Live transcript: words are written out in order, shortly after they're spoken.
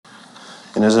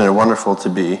And isn't it wonderful to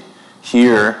be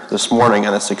here this morning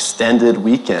on this extended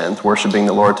weekend worshiping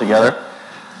the Lord together?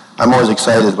 I'm always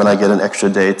excited when I get an extra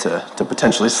day to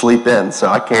potentially sleep in. So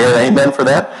I can hear an amen for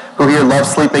that. Who here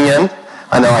loves sleeping in?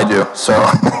 I know I do. So,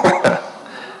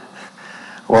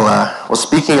 well,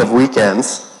 speaking of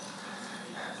weekends,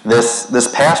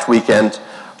 this past weekend,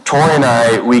 Tori and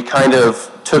I, we kind of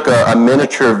took a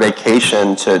miniature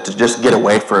vacation to just get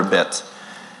away for a bit.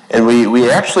 And we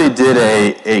actually did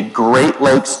a Great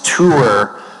Lakes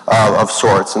tour of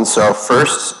sorts. And so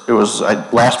first, it was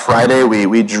last Friday,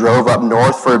 we drove up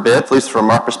north for a bit, at least from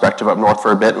our perspective, up north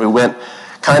for a bit. We went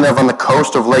kind of on the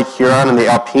coast of Lake Huron in the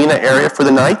Alpena area for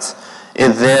the night.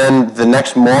 And then the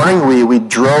next morning, we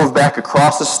drove back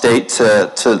across the state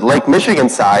to Lake Michigan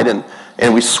side,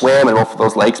 and we swam in both of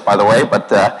those lakes, by the way. But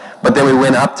then we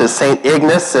went up to St.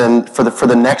 Ignace and for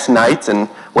the next night, and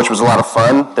which was a lot of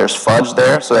fun. There's fudge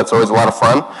there, so that's always a lot of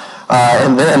fun.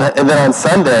 And then on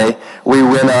Sunday, we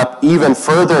went up even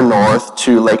further north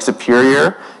to Lake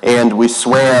Superior, and we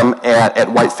swam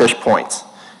at Whitefish Point.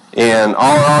 And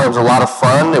all in all, it was a lot of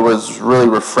fun. It was really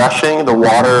refreshing. The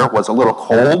water was a little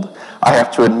cold, I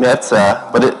have to admit,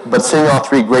 but seeing all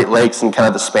three Great Lakes in kind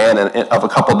of the span of a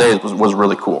couple days was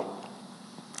really cool.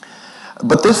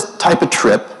 But this type of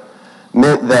trip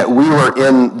meant that we were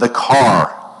in the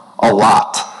car a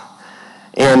lot.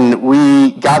 And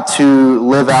we got to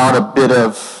live out a bit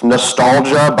of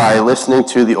nostalgia by listening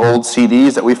to the old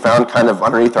CDs that we found kind of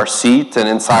underneath our seat and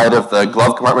inside of the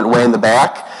glove compartment way in the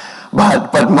back.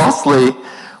 But mostly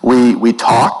we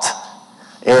talked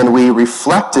and we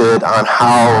reflected on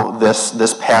how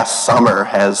this past summer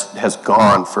has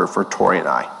gone for Tori and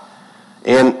I.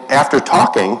 And after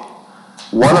talking,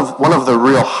 one of the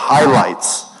real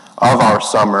highlights of our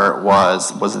summer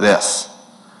was this.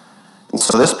 And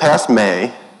so this past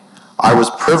May, I was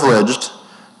privileged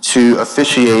to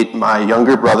officiate my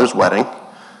younger brother's wedding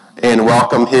and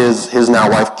welcome his now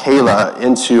wife Kayla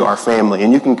into our family.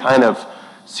 And you can kind of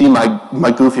see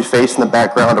my goofy face in the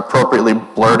background appropriately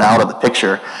blurred out of the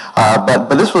picture.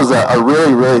 But this was a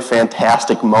really, really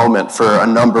fantastic moment for a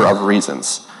number of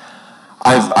reasons.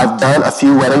 I've done a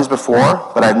few weddings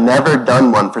before, but I've never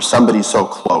done one for somebody so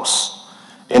close.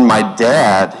 And my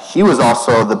dad, he was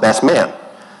also the best man.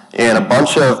 And a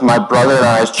bunch of my brother and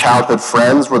I's childhood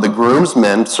friends were the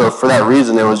groomsmen, so for that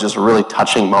reason, it was just a really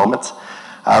touching moment.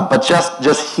 But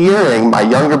just hearing my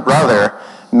younger brother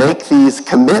make these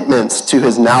commitments to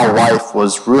his now wife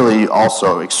was really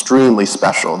also extremely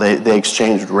special. They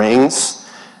exchanged rings.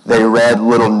 They read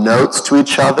little notes to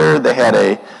each other. They had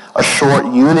a short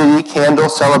unity candle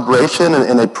celebration,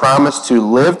 and they promised to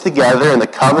live together in the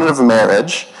covenant of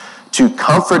marriage, to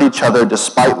comfort each other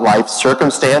despite life's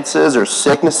circumstances or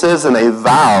sicknesses, and they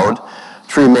vowed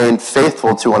to remain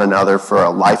faithful to one another for a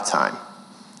lifetime.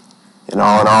 And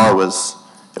all in all,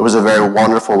 it was a very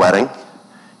wonderful wedding,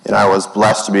 and I was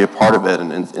blessed to be a part of it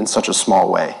in such a small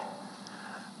way.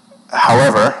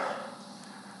 However,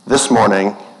 this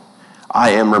morning, I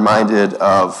am reminded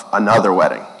of another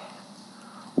wedding,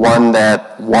 one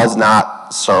that was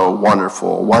not so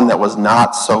wonderful, one that was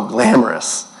not so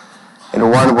glamorous, and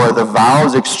one where the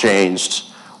vows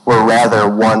exchanged were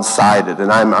rather one-sided. And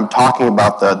I'm talking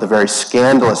about the very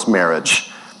scandalous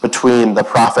marriage between the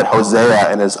prophet Hosea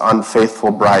and his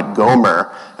unfaithful bride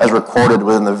Gomer, as recorded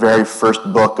within the very first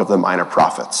book of the Minor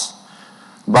Prophets.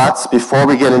 But before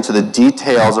we get into the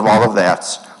details of all of that,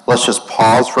 let's just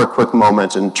pause for a quick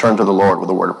moment and turn to the Lord with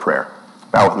a word of prayer.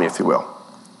 Bow with me, if you will.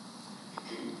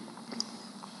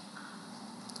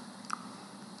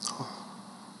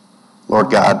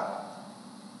 Lord God,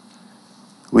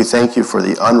 we thank you for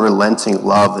the unrelenting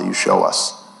love that you show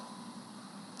us.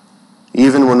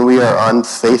 Even when we are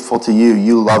unfaithful to you,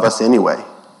 you love us anyway.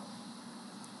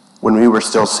 When we were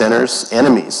still sinners,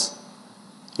 enemies,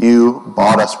 you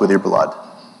bought us with your blood.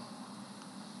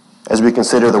 As we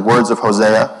consider the words of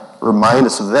Hosea, remind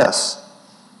us of this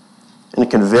and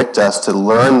convict us to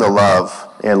learn the love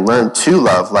and learn to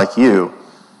love like you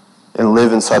and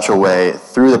live in such a way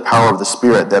through the power of the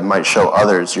Spirit that might show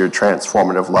others your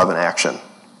transformative love in action.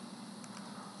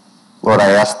 Lord,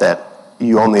 I ask that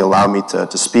you only allow me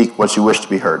to speak what you wish to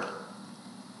be heard.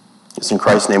 It's in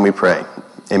Christ's name we pray.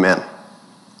 Amen.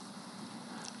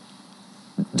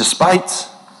 Despite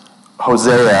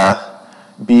Hosea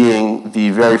being the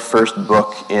very first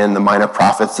book in the Minor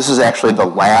Prophets, this is actually the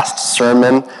last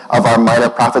sermon of our Minor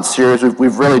Prophets series.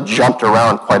 We've really jumped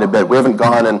around quite a bit. We haven't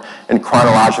gone in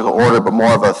chronological order, but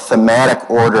more of a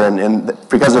thematic order, and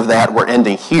because of that, we're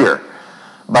ending here.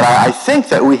 But I think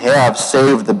that we have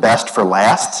saved the best for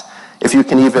last, if you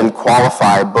can even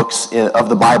qualify books of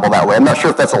the Bible that way. I'm not sure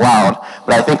if that's allowed,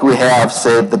 but I think we have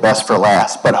saved the best for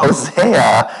last. But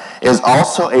Hosea is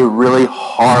also a really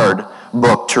hard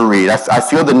book to read. I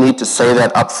feel the need to say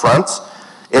that up front.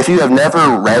 If you have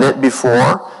never read it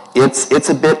before, it's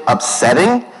a bit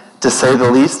upsetting, to say the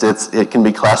least. It can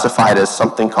be classified as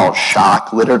something called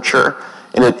shock literature,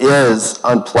 and it is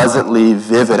unpleasantly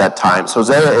vivid at times.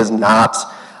 Hosea is not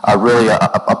really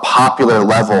a popular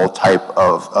level type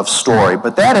of story,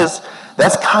 but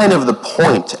that's kind of the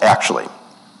point, actually.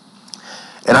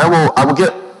 And I will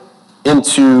get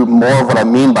into more of what I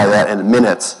mean by that in a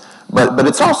minute, but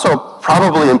it's also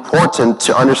probably important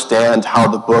to understand how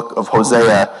the book of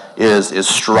Hosea is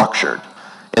structured.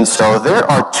 And so there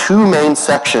are two main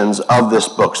sections of this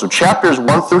book. So chapters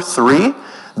 1 through 3,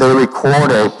 they record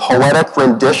a poetic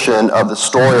rendition of the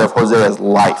story of Hosea's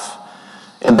life.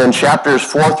 And then chapters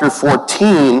 4 through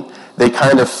 14, they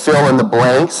kind of fill in the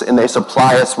blanks, and they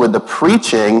supply us with the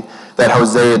preaching that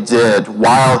Hosea did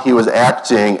while he was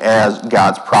acting as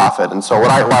God's prophet. And so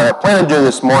what I plan on doing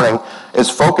this morning is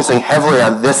focusing heavily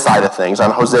on this side of things,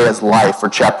 on Hosea's life for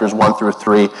chapters 1 through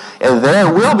 3. And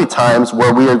there will be times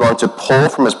where we are going to pull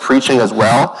from his preaching as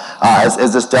well,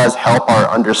 as this does help our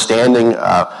understanding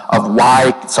of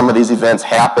why some of these events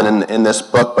happen in this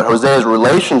book. But Hosea's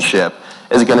relationship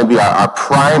is going to be our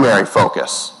primary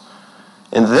focus.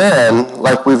 And then,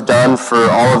 like we've done for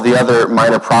all of the other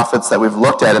minor prophets that we've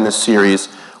looked at in this series,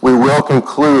 we will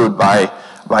conclude by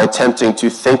attempting to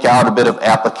think out a bit of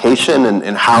application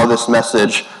and how this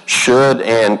message should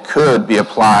and could be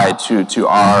applied to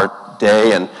our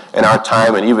day and our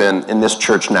time and even in this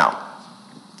church now.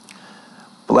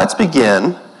 But let's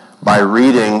begin by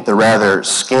reading the rather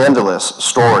scandalous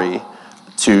story,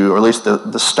 or at least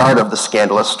the start of the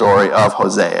scandalous story of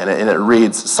Hosea. And it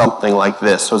reads something like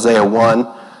this. Hosea 1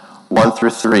 through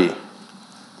 3.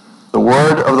 The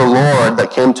word of the Lord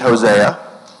that came to Hosea,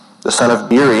 the son of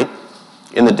Beeri,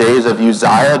 in the days of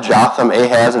Uzziah, Jotham,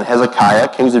 Ahaz, and Hezekiah,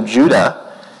 kings of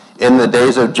Judah, in the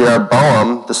days of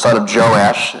Jeroboam, the son of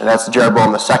Joash, and that's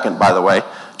Jeroboam the second, by the way,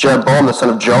 Jeroboam the son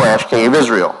of Joash, king of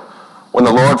Israel. When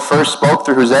the Lord first spoke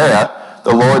through Hosea,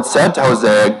 the Lord said to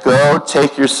Hosea, "Go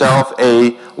take yourself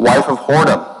a wife of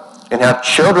whoredom, and have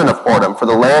children of whoredom, for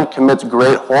the land commits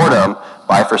great whoredom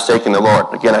by forsaking the Lord."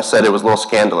 Again, I said it was a little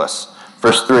scandalous.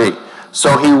 Verse 3,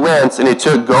 so he went, and he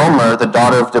took Gomer, the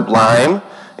daughter of Diblaim,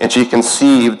 and she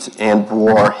conceived and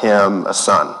bore him a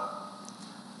son.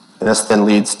 And this then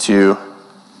leads to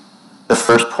the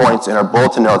first point in our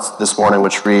bulletin notes this morning,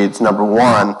 which reads, number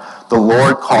 1, the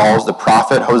Lord calls the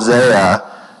prophet Hosea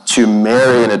to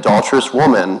marry an adulterous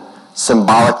woman,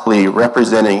 symbolically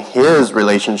representing his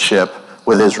relationship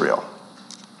with Israel.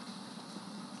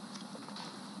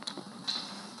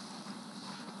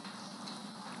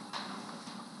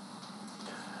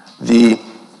 The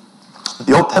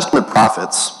Old Testament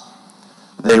prophets,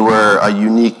 they were a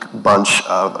unique bunch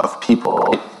of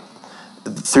people.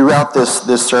 Throughout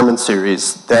this sermon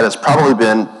series, that has probably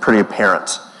been pretty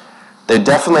apparent. They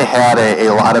definitely had a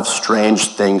lot of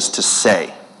strange things to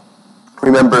say.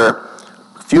 Remember,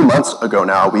 a few months ago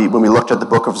now, when we looked at the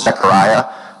book of Zechariah,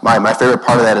 my favorite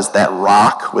part of that is that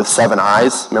rock with 7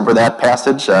 eyes. Remember that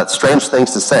passage? Strange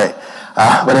things to say.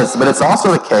 But it's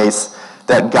also the case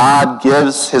that God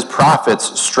gives his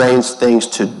prophets strange things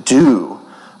to do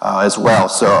as well.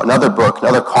 So another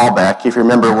callback. If you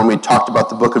remember when we talked about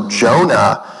the book of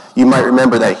Jonah, you might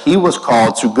remember that he was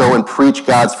called to go and preach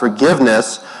God's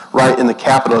forgiveness right in the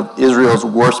capital of Israel's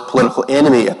worst political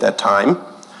enemy at that time.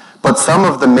 But some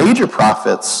of the major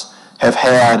prophets have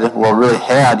had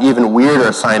even weirder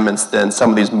assignments than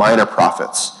some of these minor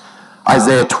prophets.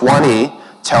 Isaiah 20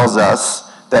 tells us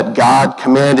that God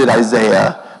commanded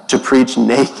Isaiah to preach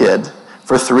naked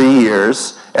for 3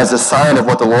 years as a sign of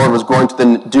what the Lord was going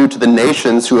to do to the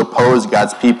nations who opposed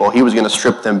God's people. He was going to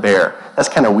strip them bare. That's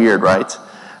kind of weird, right?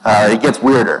 It gets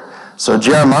weirder. So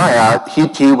Jeremiah,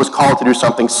 he was called to do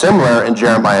something similar in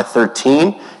Jeremiah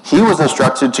 13. He was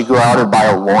instructed to go out and buy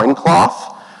a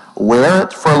loincloth, wear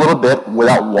it for a little bit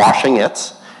without washing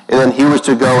it, and then he was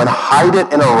to go and hide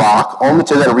it in a rock, only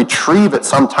to then retrieve it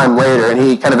sometime later. And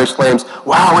he kind of exclaims,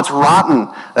 "Wow, it's rotten."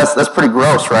 That's pretty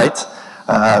gross, right?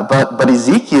 But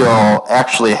Ezekiel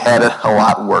actually had it a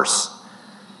lot worse.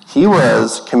 He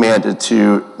was commanded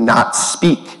to not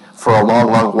speak for a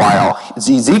long, long while.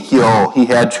 Ezekiel, he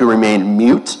had to remain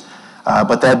mute,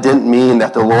 but that didn't mean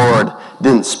that the Lord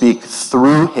didn't speak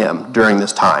through him during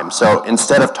this time. So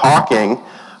instead of talking,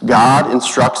 God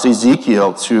instructs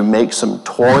Ezekiel to make some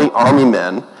toy army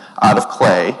men out of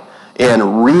clay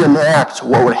and reenact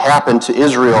what would happen to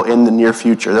Israel in the near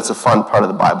future. That's a fun part of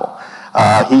the Bible.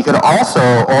 He could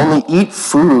also only eat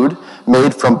food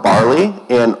made from barley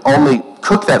and only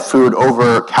cook that food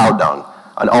over cow dung,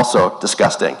 and also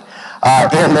disgusting.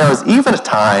 And there was even a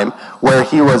time where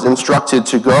he was instructed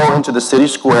to go into the city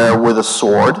square with a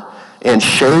sword and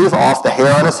shave off the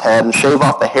hair on his head and shave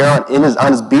off the hair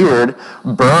on his beard,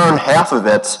 burn half of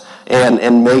it,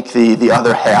 and make the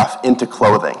other half into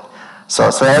clothing. So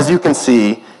as you can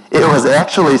see, it was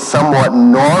actually somewhat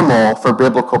normal for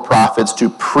biblical prophets to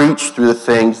preach through the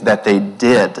things that they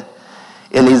did.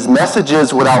 And these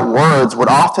messages without words would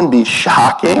often be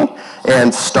shocking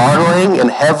and startling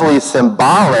and heavily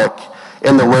symbolic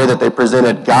in the way that they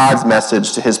presented God's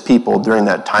message to his people during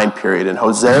that time period. And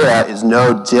Hosea is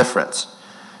no different,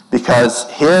 because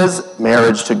his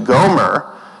marriage to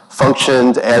Gomer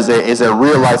functioned as a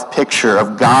real-life picture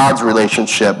of God's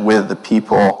relationship with the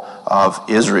people of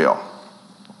Israel.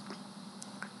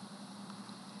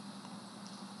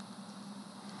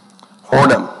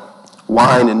 Whoredom,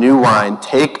 wine and new wine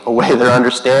take away their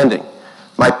understanding.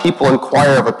 My people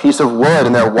inquire of a piece of wood,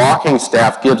 and their walking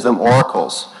staff gives them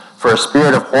oracles. For a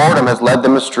spirit of whoredom has led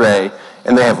them astray,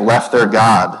 and they have left their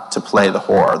God to play the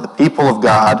whore. The people of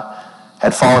God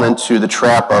had fallen into the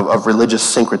trap of religious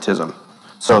syncretism.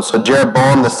 So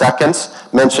Jeroboam II,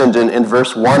 mentioned in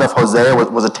verse 1 of Hosea,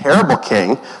 was a terrible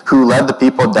king who led the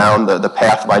people down the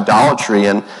path of idolatry.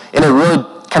 And it really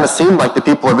kind of seemed like the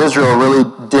people of Israel really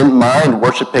didn't mind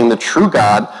worshiping the true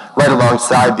God right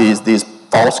alongside these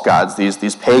false gods,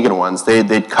 these pagan ones.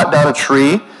 They'd cut down a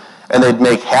tree, and they'd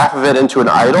make half of it into an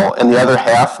idol, and the other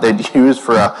half they'd use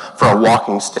for a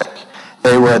walking stick.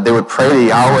 They would pray to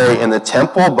Yahweh in the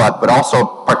temple, but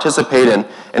also participate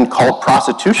in cult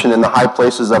prostitution in the high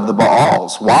places of the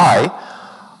Baals. Why?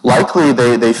 Likely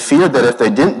they feared that if they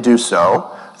didn't do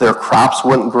so, their crops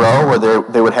wouldn't grow, or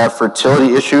they would have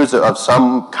fertility issues of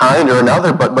some kind or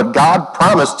another. But God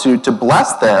promised to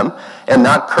bless them and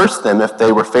not curse them if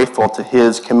they were faithful to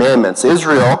his commandments.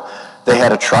 Israel, they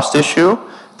had a trust issue.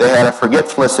 They had a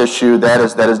forgetfulness issue that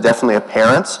is definitely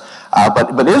apparent.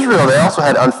 But Israel, they also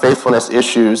had unfaithfulness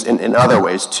issues in other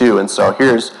ways too. And so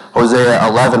here's Hosea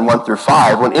 11, 1 through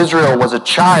 5. When Israel was a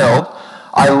child,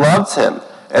 I loved him.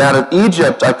 And out of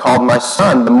Egypt I called my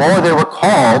son. The more they were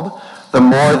called, the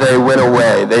more they went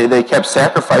away. They kept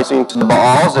sacrificing to the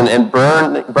Baals and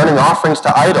burning offerings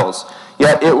to idols.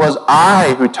 Yet it was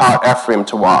I who taught Ephraim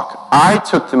to walk. I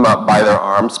took them up by their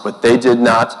arms, but they did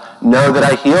not know that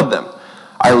I healed them.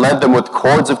 I led them with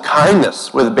cords of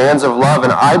kindness, with bands of love,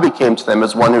 and I became to them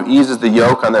as one who eases the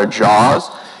yoke on their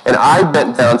jaws, and I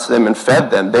bent down to them and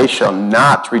fed them. They shall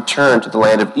not return to the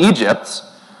land of Egypt,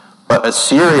 but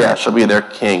Assyria shall be their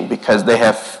king, because they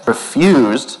have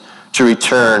refused to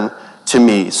return to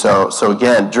me. So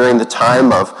again, during the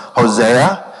time of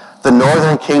Hosea, the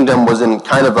northern kingdom was in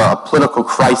kind of a political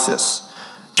crisis.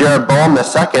 Jeroboam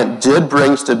II did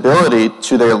bring stability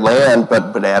to their land,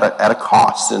 but at a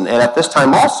cost. And at this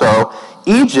time also,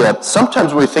 Egypt,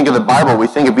 sometimes when we think of the Bible, we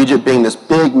think of Egypt being this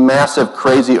big, massive,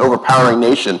 crazy, overpowering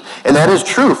nation. And that is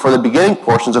true for the beginning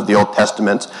portions of the Old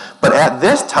Testament. But at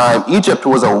this time, Egypt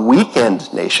was a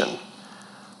weakened nation.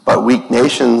 But weak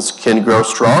nations can grow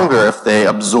stronger if they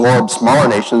absorb smaller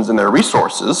nations and their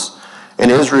resources.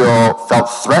 And Israel felt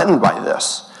threatened by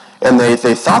this. And they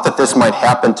thought that this might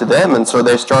happen to them, and so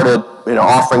they started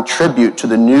offering tribute to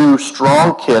the new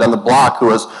strong kid on the block who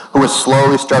was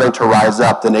slowly starting to rise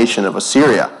up, the nation of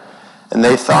Assyria. And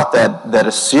they thought that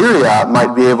Assyria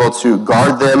might be able to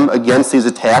guard them against these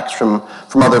attacks from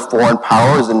other foreign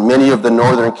powers. And many of the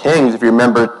northern kings, if you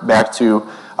remember back to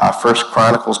 1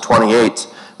 Chronicles 28,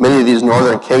 many of these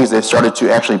northern kings, they started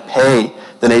to actually pay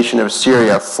the nation of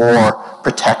Assyria for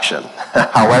protection.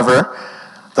 However,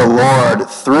 the Lord,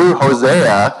 through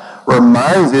Hosea,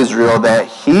 reminds Israel that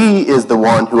he is the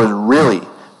one who has really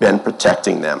been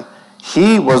protecting them.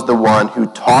 He was the one who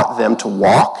taught them to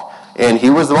walk, and he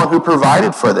was the one who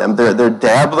provided for them. They're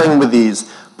dabbling with these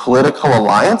political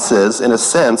alliances, in a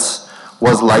sense,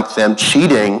 was like them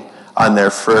cheating on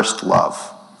their first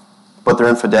love. But their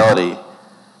infidelity,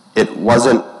 it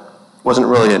wasn't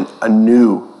really a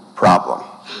new problem.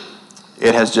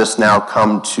 It has just now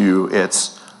come to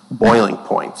its boiling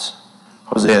point.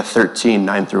 Hosea 13,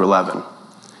 9 through 11.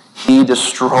 He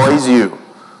destroys you,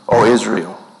 O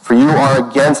Israel, for you are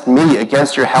against me,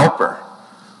 against your helper.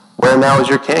 Where now is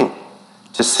your king,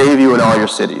 to save you in all your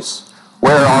cities?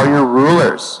 Where are your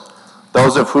rulers,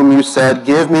 those of whom you said,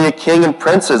 give me a king and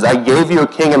princes? I gave you a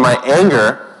king in my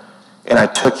anger, and I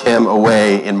took him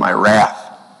away in my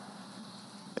wrath.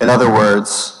 In other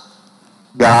words,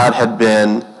 God had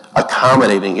been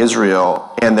accommodating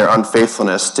Israel and their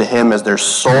unfaithfulness to him as their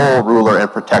sole ruler and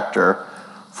protector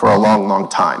for a long, long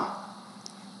time.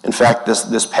 In fact,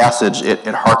 this passage, it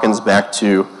harkens back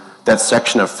to that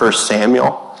section of 1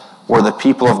 Samuel where the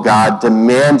people of God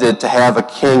demanded to have a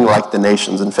king like the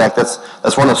nations. In fact, that's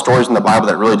one of the stories in the Bible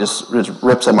that really just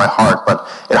rips at my heart. But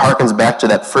it harkens back to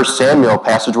that 1 Samuel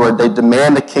passage where they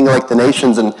demand a king like the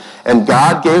nations, and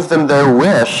God gave them their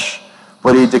wish,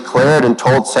 but he declared and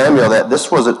told Samuel that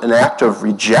this was an act of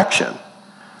rejection.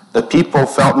 The people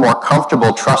felt more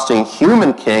comfortable trusting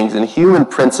human kings and human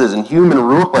princes and human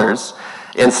rulers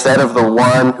instead of the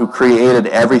one who created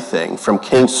everything, from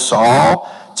King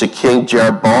Saul to King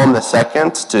Jeroboam II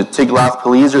to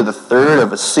Tiglath-Pileser III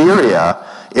of Assyria.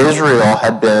 Israel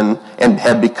had been and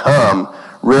had become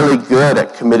really good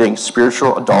at committing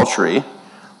spiritual adultery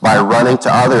by running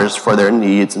to others for their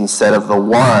needs instead of the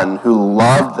one who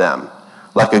loved them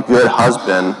like a good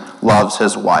husband loves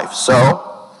his wife.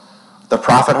 So the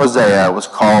prophet Hosea was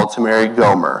called to marry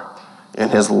Gomer,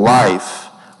 and his life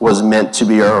was meant to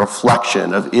be a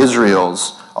reflection of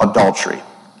Israel's adultery.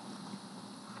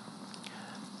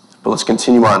 But let's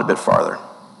continue on a bit farther.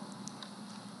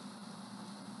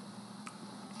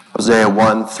 Hosea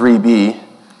 1, 3b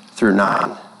through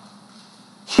 9.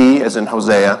 He, as in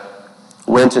Hosea,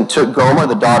 went and took Gomer,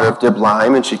 the daughter of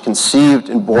Diblaim, and she conceived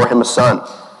and bore him a son.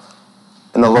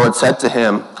 And the Lord said to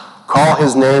him, "Call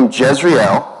his name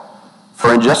Jezreel,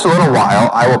 for in just a little while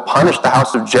I will punish the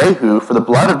house of Jehu for the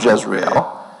blood of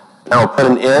Jezreel, and I will put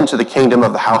an end to the kingdom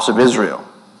of the house of Israel.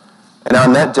 And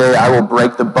on that day I will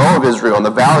break the bow of Israel in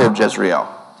the valley of Jezreel."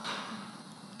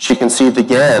 She conceived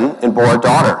again and bore a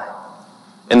daughter.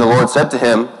 And the Lord said to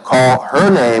him, "Call her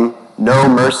name No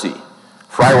Mercy,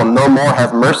 for I will no more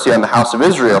have mercy on the house of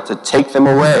Israel to take them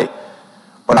away.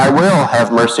 But I will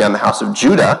have mercy on the house of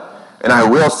Judah, and I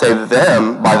will save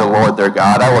them by the Lord their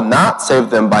God. I will not save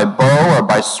them by bow or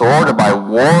by sword or by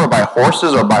war or by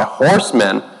horses or by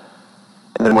horsemen."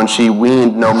 And then when she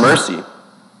weaned no mercy,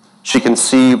 she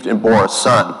conceived and bore a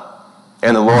son.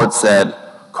 And the Lord said,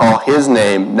 "Call his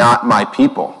name Not My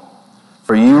People,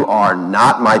 for you are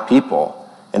not my people,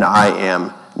 and I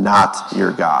am not your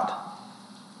God."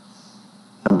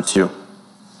 Number 2,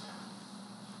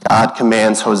 God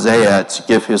commands Hosea to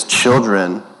give his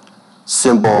children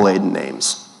symbol-laden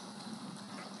names.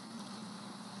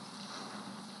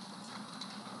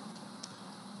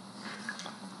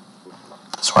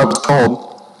 So I was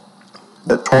told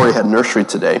that Tori had nursery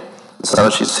today. So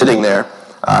as she's sitting there,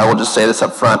 I will just say this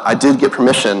up front. I did get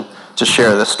permission to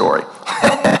share this story.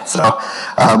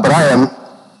 But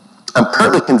I'm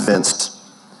currently convinced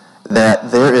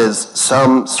that there is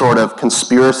some sort of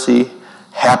conspiracy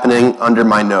happening under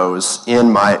my nose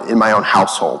in my own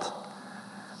household.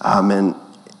 And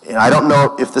I don't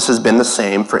know if this has been the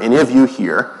same for any of you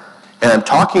here. And I'm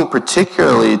talking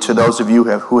particularly to those of you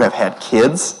who have had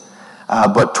kids.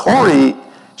 But Tori,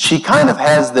 she kind of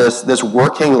has this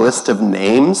working list of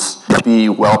names to be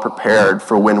well prepared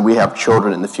for when we have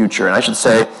children in the future. And I should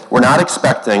say, we're not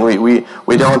expecting,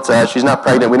 we don't, she's not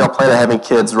pregnant, we don't plan on having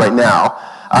kids right now.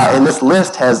 And this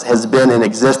list has been in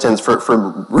existence for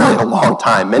really a long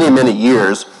time, many, many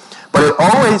years. But it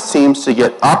always seems to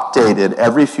get updated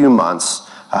every few months,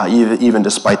 even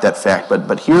despite that fact.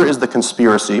 But here is the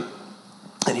conspiracy,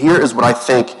 and here is what I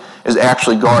think is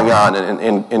actually going on.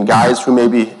 And guys who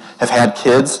maybe have had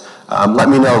kids, let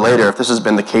me know later if this has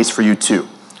been the case for you too.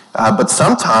 But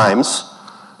sometimes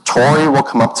Tori will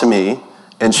come up to me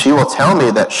and she will tell me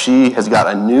that she has got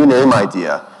a new name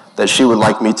idea that she would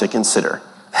like me to consider.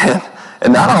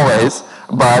 And not always,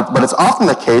 but it's often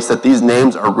the case that these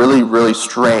names are really, really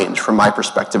strange from my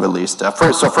perspective at least.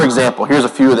 So for example, here's a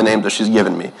few of the names that she's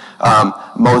given me.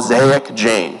 Mosaic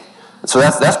Jane. So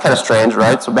that's kind of strange,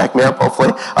 right? So back me up,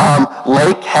 hopefully.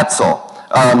 Lake Hetzel.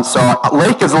 So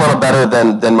Lake is a little better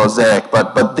than Mosaic,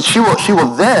 but she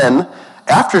will then,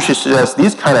 after she suggests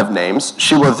these kind of names,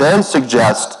 she will then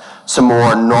suggest some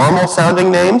more normal sounding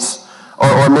names,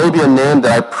 or maybe a name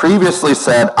that I previously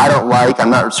said I don't like,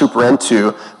 I'm not super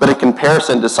into, but in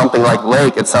comparison to something like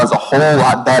Lake, it sounds a whole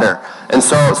lot better. And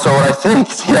so what I think,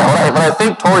 what I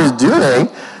think Tori's doing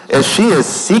is she is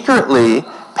secretly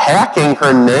packing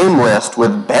her name list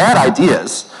with bad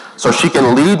ideas so she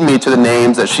can lead me to the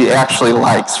names that she actually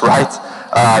likes, right?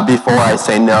 Before I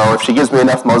say no. If she gives me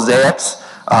enough mosaics,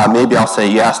 maybe I'll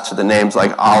say yes to the names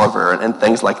like Oliver and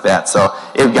things like that. So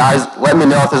if guys, let me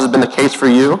know if this has been the case for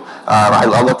you.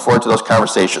 I look forward to those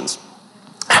conversations.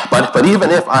 But even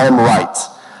if I am right,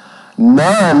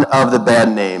 none of the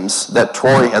bad names that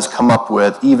Tori has come up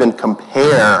with even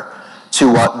compare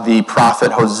to what the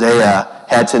prophet Hosea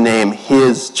had to name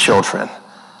his children.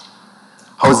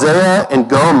 Hosea and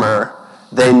Gomer,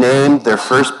 they named their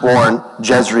firstborn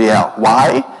Jezreel.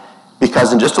 Why?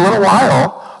 Because in just a little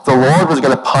while, the Lord was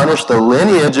going to punish the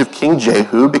lineage of King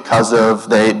Jehu because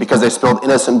they spilled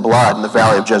innocent blood in the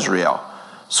valley of Jezreel.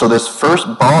 So this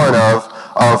firstborn of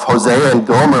Hosea and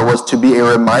Gomer was to be a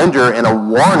reminder and a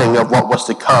warning of what was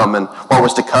to come. And what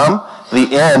was to come?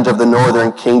 The end of the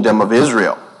northern kingdom of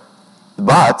Israel.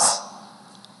 But,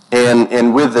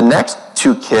 and with the next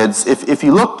two kids, if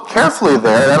you look carefully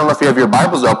there, and I don't know if you have your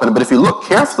Bibles open, but if you look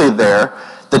carefully there,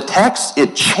 the text,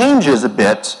 it changes a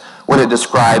bit when it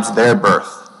describes their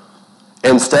birth.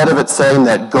 Instead of it saying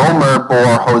that Gomer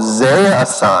bore Hosea a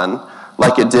son,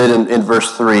 like it did in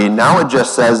verse 3, now it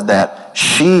just says that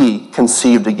she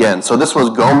conceived again. So this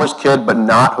was Gomer's kid, but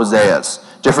not Hosea's.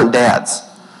 Different dads.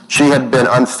 She had been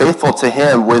unfaithful to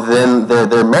him within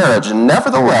their marriage. And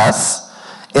nevertheless,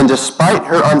 and despite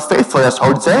her unfaithfulness,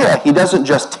 Hosea, he doesn't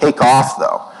just take off,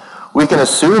 though. We can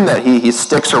assume that he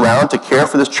sticks around to care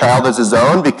for this child as his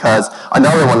own because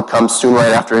another one comes soon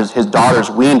right after his daughter's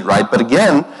weaned, right? But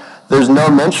again, there's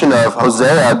no mention of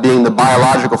Hosea being the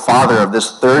biological father of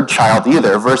this third child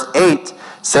either. Verse 8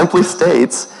 simply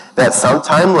states that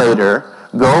sometime later,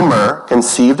 Gomer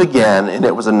conceived again, and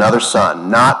it was another son,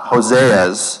 not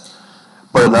Hosea's,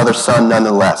 but another son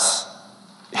nonetheless.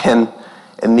 And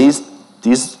these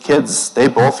kids, they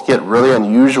both get really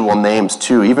unusual names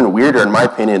too, even weirder in my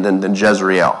opinion than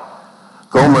Jezreel.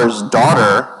 Gomer's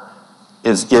daughter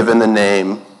is given the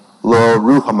name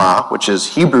Lo-Ruhamah, which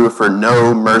is Hebrew for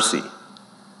no mercy.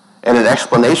 And an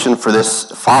explanation for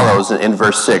this follows in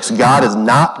verse 6. God is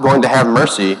not going to have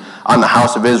mercy on the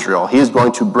house of Israel. He is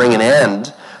going to bring an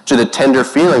end to the tender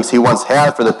feelings he once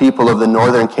had for the people of the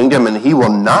northern kingdom, and he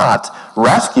will not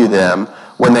rescue them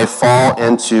when they fall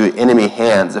into enemy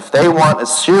hands. If they want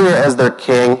Assyria as their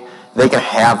king, they can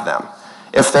have them.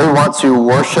 If they want to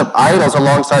worship idols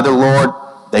alongside the Lord,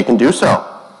 they can do so.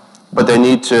 But they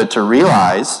need to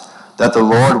realize that the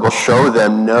Lord will show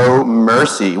them no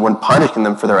mercy when punishing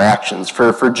them for their actions.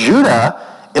 For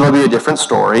Judah, it'll be a different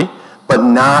story, but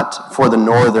not for the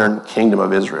northern kingdom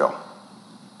of Israel.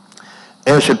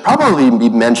 And it should probably be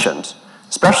mentioned,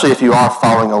 especially if you are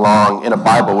following along in a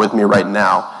Bible with me right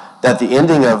now, that the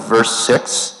ending of verse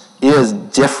 6 is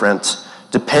different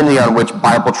depending on which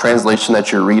Bible translation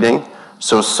that you're reading.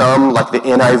 So some, like the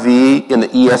NIV and the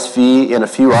ESV and a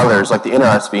few others, like the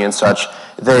NRSV and such,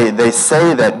 they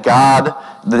say that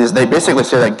they basically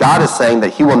say that God is saying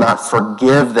that he will not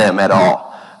forgive them at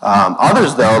all.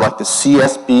 Others, though, like the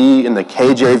CSB and the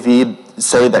KJV,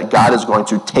 say that God is going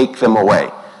to take them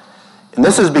away. And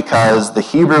this is because the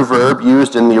Hebrew verb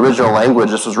used in the original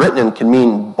language this was written in can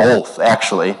mean both,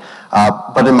 actually.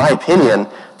 But in my opinion,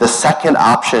 the second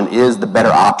option is the better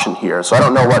option here. So I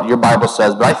don't know what your Bible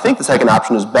says, but I think the second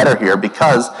option is better here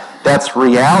because that's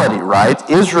reality, right?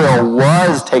 Israel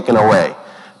was taken away.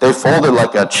 They folded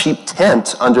like a cheap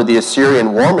tent under the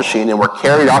Assyrian war machine and were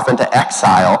carried off into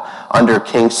exile under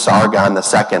King Sargon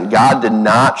II. God did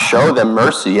not show them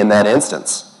mercy in that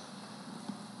instance.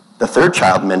 The third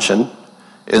child mentioned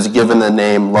is given the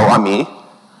name Lo-Ami,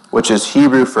 which is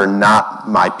Hebrew for not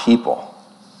my people.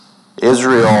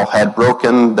 Israel had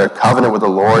broken their covenant with the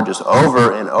Lord just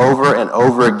over and over and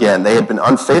over again. They had been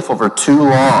unfaithful for too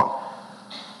long.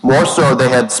 More so, they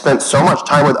had spent so much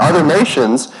time with other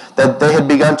nations that they had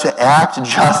begun to act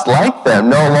just like them.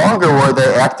 No longer were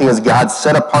they acting as God's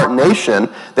set-apart nation.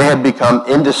 They had become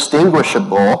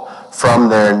indistinguishable from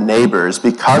their neighbors.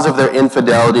 Because of their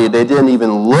infidelity, they didn't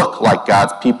even look like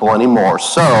God's people anymore.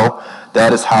 So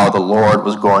that is how the Lord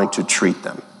was going to treat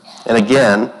them. And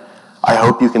again, I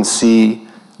hope you can see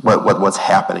what's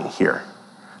happening here.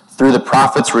 Through the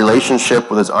prophet's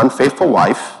relationship with his unfaithful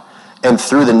wife, and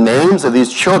through the names of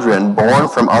these children born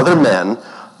from other men,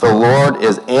 the Lord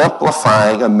is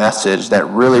amplifying a message that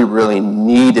really, really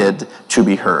needed to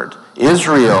be heard.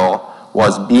 Israel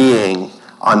was being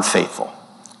unfaithful.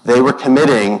 They were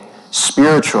committing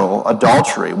spiritual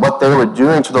adultery. What they were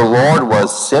doing to the Lord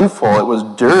was sinful. It was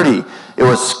dirty. It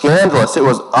was scandalous. It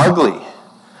was ugly.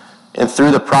 And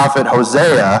through the prophet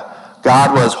Hosea,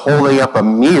 God was holding up a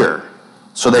mirror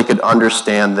so they could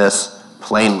understand this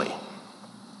plainly.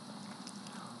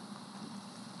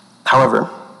 However,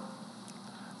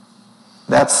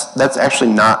 that's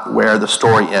actually not where the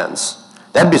story ends.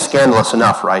 That'd be scandalous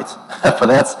enough, right? But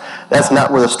that's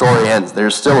not where the story ends.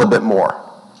 There's still a bit more.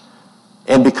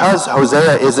 And because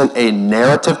Hosea isn't a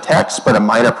narrative text, but a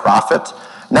minor prophet,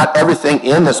 not everything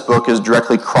in this book is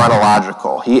directly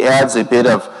chronological. He adds a bit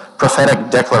of prophetic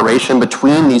declaration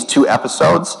between these two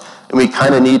episodes, and we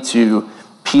kind of need to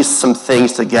piece some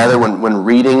things together when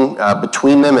reading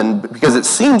between them, and because it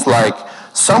seems like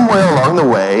somewhere along the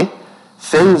way,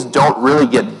 things don't really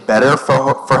get better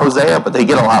for Hosea, but they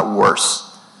get a lot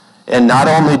worse. And not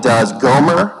only does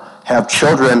Gomer have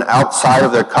children outside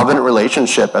of their covenant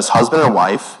relationship as husband and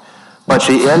wife, but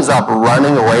she ends up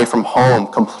running away from home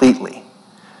completely.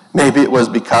 Maybe it was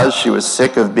because she was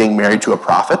sick of being married to a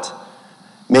prophet.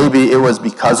 Maybe it was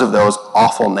because of those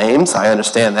awful names. I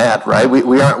understand that, right?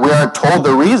 We aren't told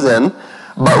the reason,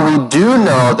 but we do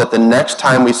know that the next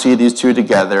time we see these two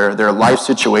together, their life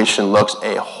situation looks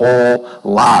a whole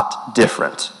lot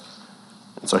different.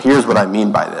 And so here's what I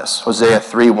mean by this. Hosea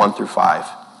 3, 1 through 5.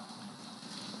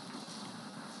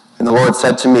 And the Lord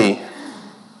said to me,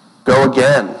 "Go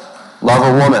again, love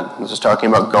a woman." This is talking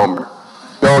about Gomer.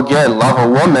 "Go again, love a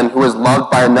woman who is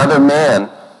loved by another man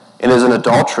and is an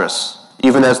adulteress,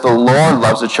 even as the Lord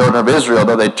loves the children of Israel,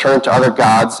 though they turn to other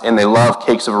gods and they love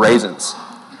cakes of raisins.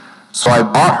 So I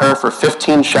bought her for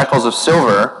 15 shekels of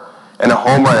silver and a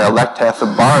homer and a lecteth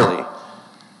of barley.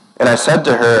 And I said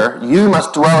to her, you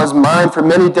must dwell as mine for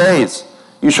many days.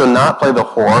 You shall not play the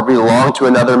whore, belong to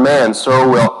another man, so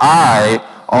will I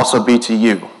also be to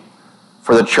you.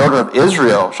 For the children of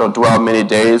Israel shall dwell many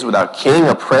days without king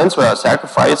or prince, without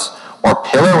sacrifice, or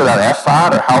pillar, without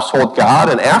ephod, or household god.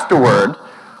 And afterward,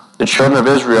 the children of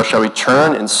Israel shall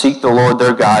return and seek the Lord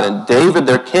their God, and David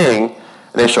their king,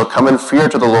 and they shall come in fear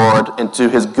to the Lord and to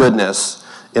his goodness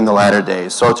in the latter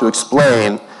days." So to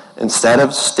explain, instead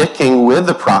of sticking with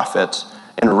the prophet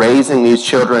and raising these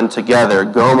children together,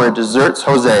 Gomer deserts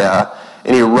Hosea,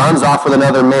 and he runs off with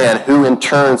another man who in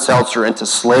turn sells her into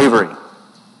slavery.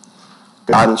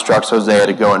 God instructs Hosea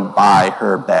to go and buy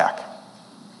her back.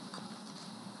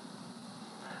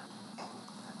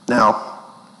 Now,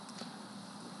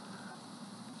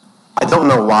 I don't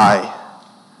know why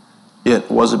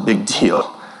it was a big deal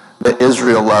that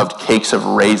Israel loved cakes of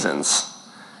raisins,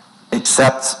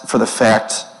 except for the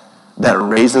fact that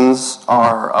raisins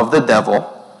are of the devil,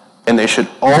 and they should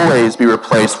always be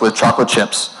replaced with chocolate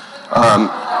chips.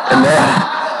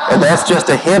 And that's just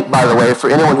a hint, by the way, for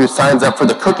anyone who signs up for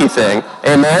the cookie thing.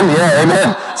 Amen? Yeah,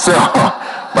 amen. So,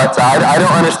 but I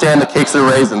don't understand the cakes of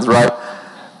raisins, right?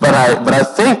 But I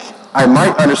think I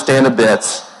might understand a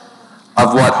bit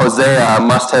of what Hosea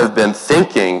must have been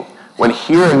thinking when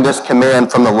hearing this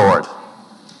command from the Lord.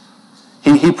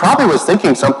 He probably was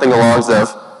thinking something along the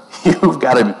lines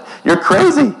of, you're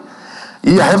crazy.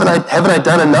 Haven't I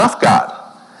done enough, God?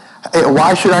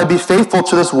 Why should I be faithful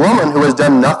to this woman who has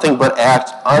done nothing but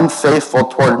act unfaithful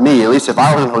toward me? At least if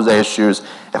I was in Hosea's shoes,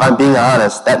 if I'm being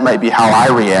honest, that might be how I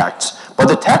react. But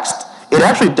the text, it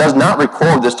actually does not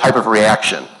record this type of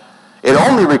reaction. It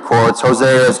only records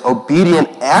Hosea's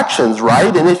obedient actions,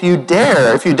 right? And if you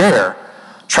dare,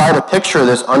 try to picture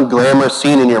this unglamorous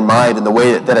scene in your mind in the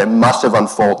way that it must have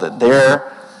unfolded.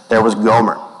 There was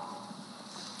Gomer.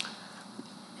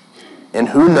 And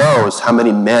who knows how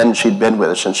many men she'd been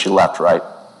with since she left, right?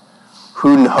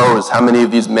 Who knows how many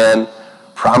of these men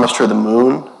promised her the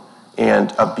moon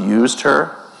and abused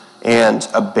her and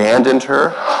abandoned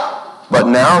her. But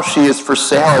now she is for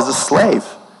sale as a slave.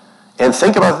 And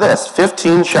think about this,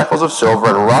 15 shekels of silver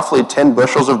and roughly 10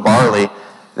 bushels of barley,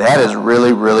 that is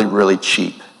really, really, really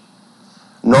cheap.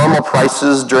 Normal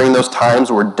prices during those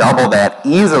times were double that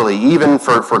easily, even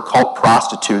for cult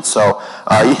prostitutes. So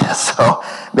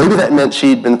maybe that meant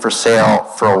she'd been for sale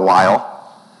for a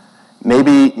while.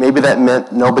 Maybe that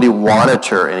meant nobody wanted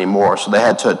her anymore, so they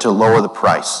had to lower the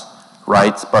price,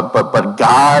 right? But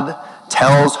God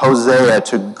tells Hosea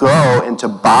to go and to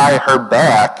buy her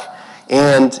back,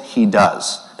 and he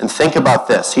does. And think about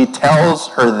this. He tells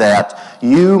her that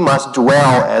you must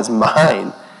dwell as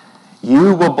mine.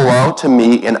 You will belong to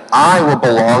me, and I will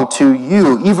belong to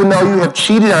you. Even though you have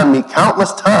cheated on me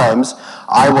countless times,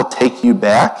 I will take you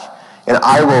back, and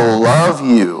I will love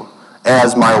you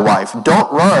as my wife.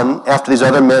 Don't run after these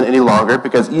other men any longer,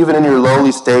 because even in your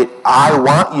lowly state, I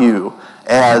want you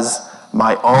as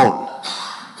my own.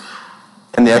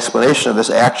 And the explanation of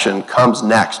this action comes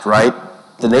next, right?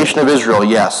 The nation of Israel,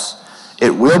 yes,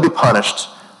 it will be punished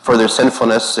for their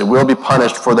sinfulness. It will be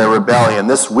punished for their rebellion.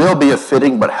 This will be a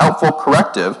fitting but helpful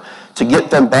corrective to get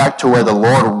them back to where the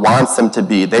Lord wants them to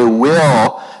be. They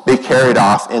will be carried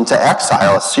off into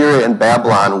exile. Assyria and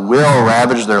Babylon will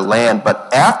ravage their land.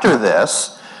 But after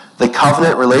this, the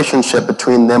covenant relationship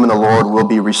between them and the Lord will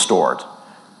be restored.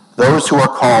 Those who are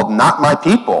called not my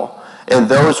people and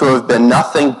those who have been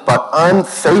nothing but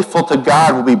unfaithful to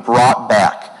God will be brought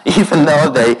back, even though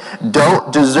they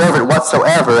don't deserve it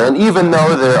whatsoever. And even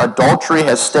though their adultery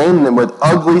has stained them with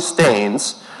ugly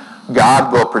stains,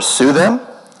 God will pursue them,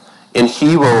 and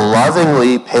he will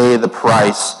lovingly pay the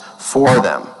price for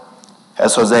them.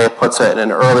 As Hosea puts it in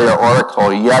an earlier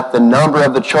oracle, yet the number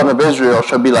of the children of Israel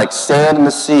shall be like sand in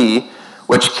the sea,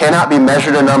 which cannot be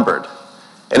measured or numbered.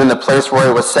 And in the place where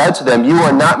it was said to them, "You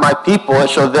are not my people," it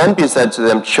shall then be said to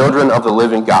them, "Children of the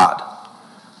living God."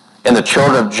 And the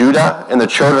children of Judah and the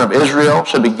children of Israel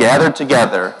shall be gathered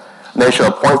together, and they shall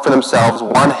appoint for themselves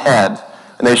one head,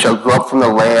 and they shall go up from the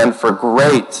land, for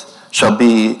great shall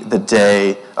be the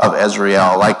day of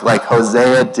Israel. Like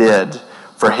Hosea did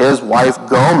for his wife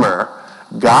Gomer,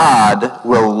 God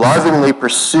will lovingly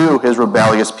pursue his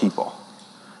rebellious people.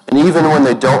 And even when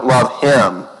they don't love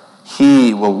him,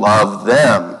 he will love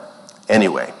them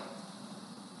anyway.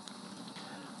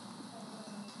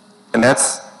 And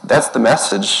that's the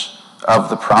message of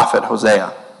the prophet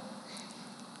Hosea.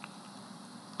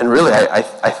 And really, I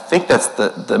think that's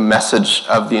the message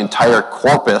of the entire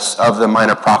corpus of the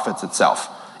minor prophets itself.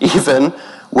 Even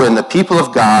when the people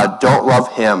of God don't love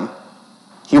him,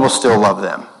 he will still love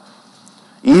them.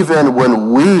 Even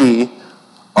when we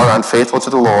are unfaithful to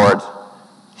the Lord,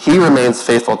 he remains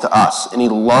faithful to us, and he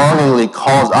longingly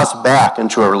calls us back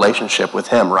into a relationship with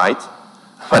him, right?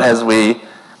 But as we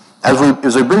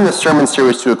bring this sermon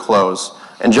series to a close,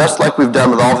 and just like we've done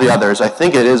with all the others, I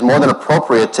think it is more than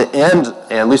appropriate to end,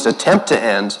 and at least attempt to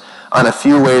end, on a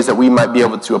few ways that we might be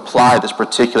able to apply this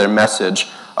particular message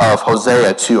of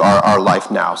Hosea to our life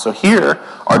now. So here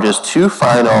are just two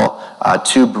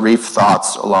brief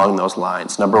thoughts along those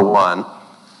lines. Number one,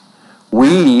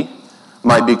 we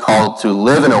might be called to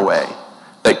live in a way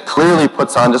that clearly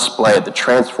puts on display the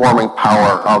transforming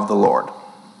power of the Lord.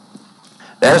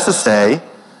 That is to say,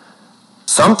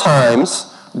 sometimes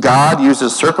God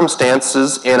uses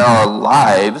circumstances in our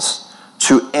lives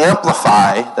to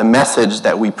amplify the message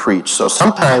that we preach. So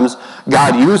sometimes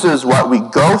God uses what we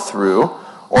go through,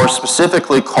 or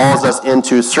specifically calls us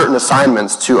into certain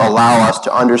assignments to allow us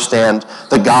to understand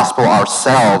the gospel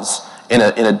ourselves in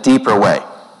a deeper way.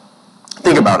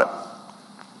 Think about it.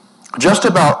 Just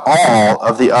about all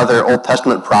of the other Old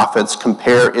Testament prophets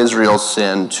compare Israel's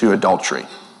sin to adultery.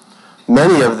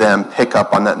 Many of them pick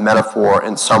up on that metaphor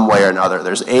in some way or another.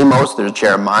 There's Amos, there's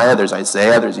Jeremiah, there's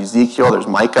Isaiah, there's Ezekiel, there's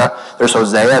Micah, there's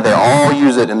Hosea. They all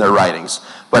use it in their writings.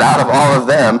 But out of all of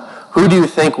them, who do you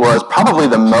think was probably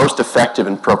the most effective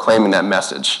in proclaiming that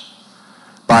message?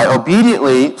 By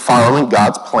obediently following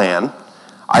God's plan,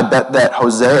 I bet that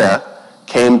Hosea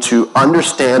came to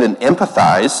understand and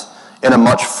empathize in a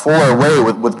much fuller way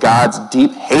with God's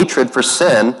deep hatred for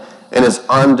sin and his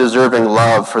undeserving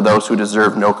love for those who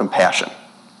deserve no compassion.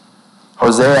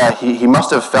 Hosea, he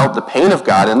must have felt the pain of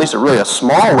God, in at least really a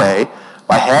small way,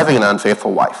 by having an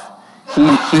unfaithful wife.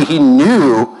 He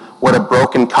knew what a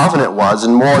broken covenant was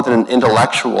in more than an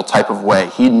intellectual type of way.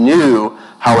 He knew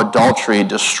how adultery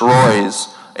destroys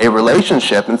a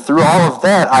relationship. And through all of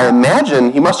that, I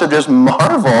imagine he must have just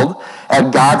marveled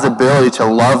at God's ability to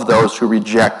love those who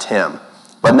reject him.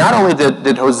 But not only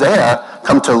did Hosea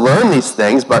come to learn these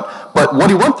things, but what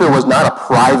he went through was not a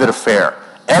private affair.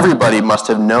 Everybody must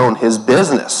have known his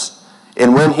business.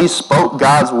 And when he spoke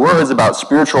God's words about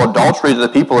spiritual adultery to the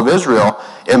people of Israel,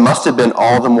 it must have been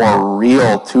all the more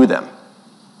real to them.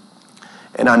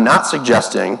 And I'm not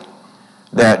suggesting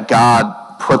that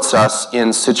God puts us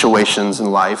in situations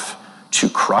in life to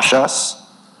crush us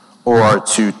or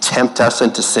to tempt us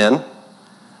into sin.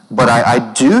 But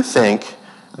I do think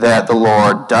that the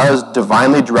Lord does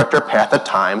divinely direct our path at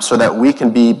times so that we can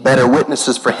be better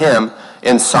witnesses for him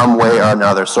in some way or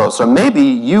another. So maybe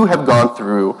you have gone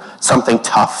through something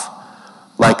tough,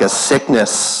 like a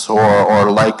sickness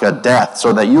or like a death,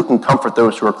 so that you can comfort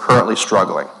those who are currently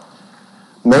struggling.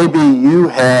 Maybe you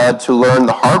had to learn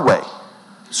the hard way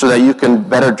so that you can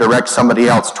better direct somebody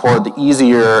else toward the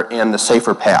easier and the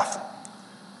safer path.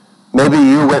 Maybe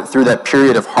you went through that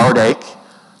period of heartache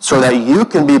so that you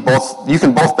can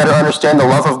both better understand the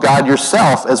love of God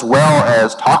yourself, as well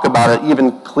as talk about it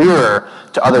even clearer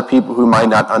to other people who might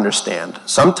not understand.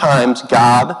 Sometimes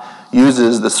God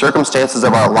uses the circumstances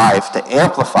of our life to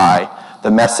amplify the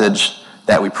message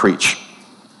that we preach.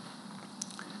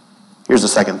 Here's the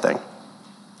second thing.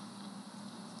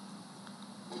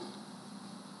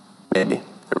 Maybe.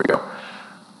 Here we go.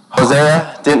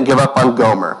 Hosea didn't give up on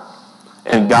Gomer,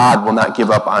 and God will not give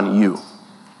up on you.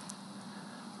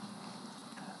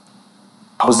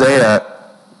 Hosea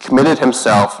committed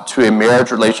himself to a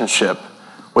marriage relationship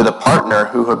with a partner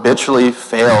who habitually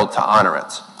failed to honor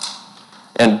it.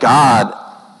 And God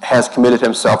has committed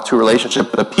himself to a relationship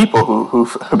with a people who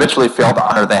habitually fail to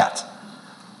honor that.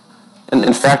 And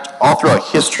in fact, all throughout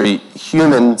history,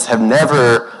 humans have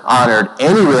never honored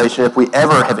any relationship we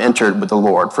ever have entered with the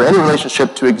Lord. For any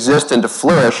relationship to exist and to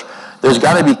flourish, there's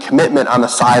got to be commitment on the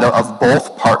side of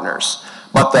both partners.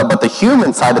 But the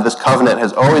human side of this covenant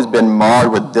has always been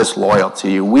marred with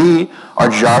disloyalty. We are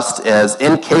just as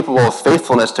incapable of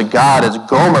faithfulness to God as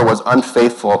Gomer was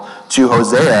unfaithful to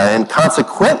Hosea. And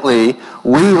consequently,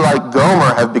 we, like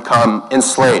Gomer, have become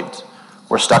enslaved.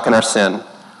 We're stuck in our sin.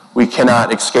 We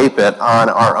cannot escape it on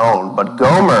our own. But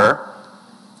Gomer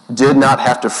did not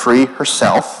have to free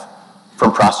herself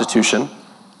from prostitution.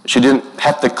 She didn't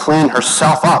have to clean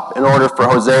herself up in order for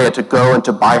Hosea to go and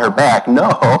to buy her back.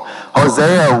 No,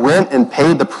 Hosea went and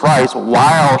paid the price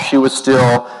while she was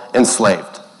still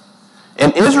enslaved.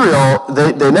 In Israel,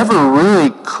 they never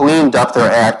really cleaned up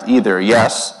their act either.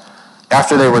 Yes,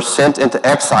 after they were sent into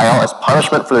exile as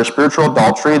punishment for their spiritual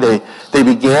adultery, they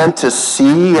began to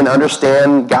see and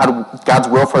understand God's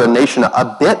will for the nation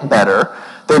a bit better.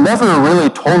 They never really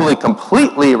totally,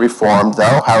 completely reformed,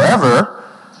 though. However,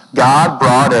 God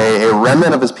brought a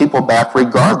remnant of his people back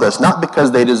regardless, not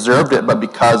because they deserved it, but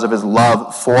because of his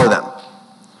love for them.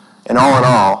 And all in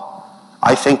all,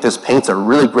 I think this paints a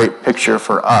really great picture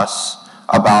for us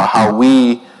about how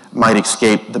we might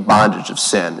escape the bondage of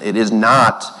sin. It is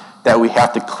not that we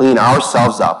have to clean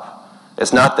ourselves up.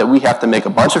 It's not that we have to make a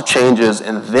bunch of changes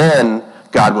and then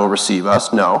God will receive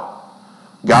us. No.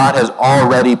 God has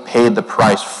already paid the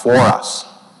price for us.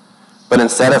 But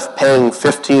instead of paying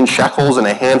 15 shekels and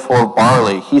a handful of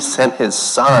barley, he sent his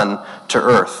son to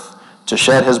earth to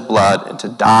shed his blood and to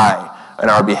die on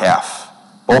our behalf.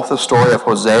 Both the story of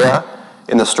Hosea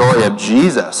and the story of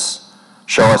Jesus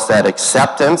show us that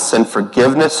acceptance and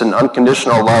forgiveness and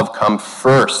unconditional love come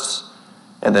first,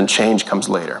 and then change comes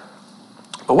later.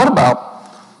 But what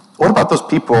about those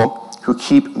people who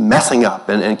keep messing up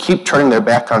and keep turning their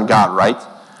back on God, right?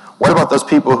 What about those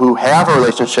people who have a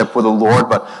relationship with the Lord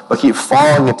but keep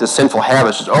falling into sinful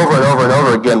habits just over and over and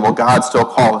over again? Will God still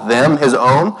call them his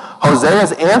own?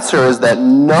 Hosea's answer is that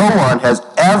no one has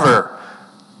ever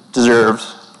deserved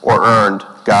or earned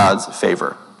God's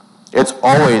favor. It's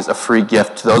always a free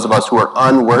gift to those of us who are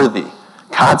unworthy.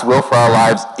 God's will for our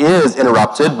lives is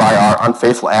interrupted by our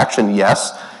unfaithful action,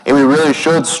 yes, and we really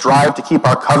should strive to keep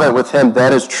our covenant with him.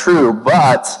 That is true,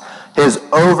 but his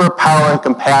overpowering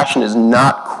compassion is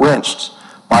not quenched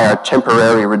by our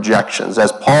temporary rejections.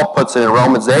 As Paul puts it in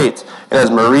Romans 8, and as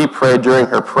Marie prayed during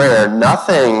her prayer,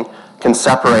 nothing can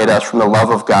separate us from the love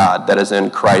of God that is in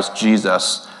Christ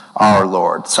Jesus our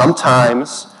Lord.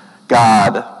 Sometimes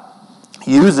God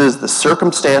uses the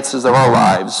circumstances of our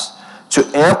lives to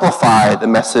amplify the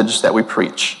message that we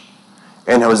preach.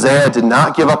 And Hosea did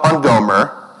not give up on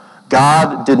Gomer.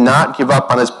 God did not give up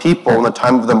on his people in the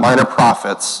time of the minor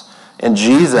prophets. And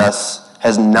Jesus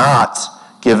has not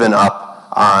given up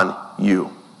on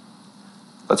you.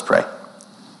 Let's pray.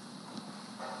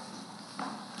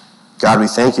 God, we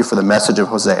thank you for the message of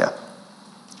Hosea.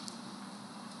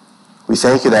 We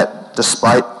thank you that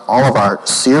despite all of our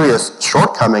serious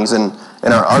shortcomings and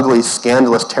our ugly,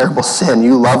 scandalous, terrible sin,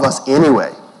 you love us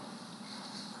anyway.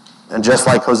 And just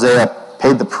like Hosea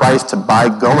paid the price to buy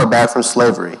Gomer back from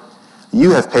slavery,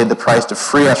 you have paid the price to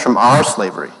free us from our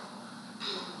slavery.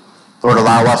 Lord,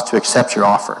 allow us to accept your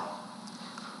offer.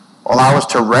 Allow us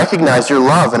to recognize your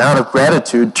love and out of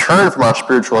gratitude turn from our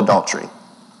spiritual adultery.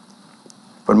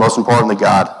 But most importantly,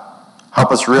 God,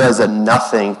 help us realize that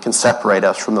nothing can separate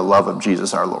us from the love of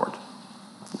Jesus our Lord.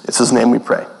 It's his name we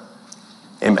pray.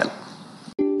 Amen.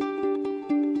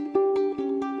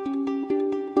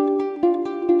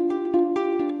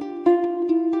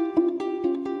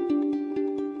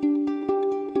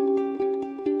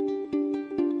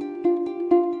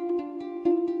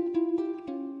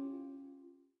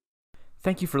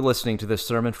 Thank you for listening to this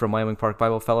sermon from Wyoming Park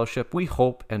Bible Fellowship. We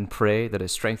hope and pray that it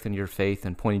strengthened your faith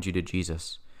and pointed you to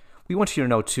Jesus. We want you to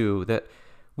know, too, that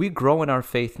we grow in our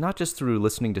faith not just through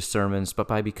listening to sermons, but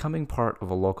by becoming part of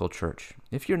a local church.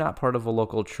 If you're not part of a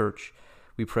local church,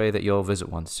 we pray that you'll visit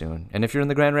one soon. And if you're in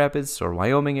the Grand Rapids or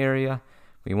Wyoming area,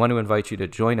 we want to invite you to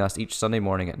join us each Sunday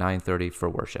morning at 9:30 for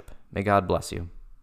worship. May God bless you.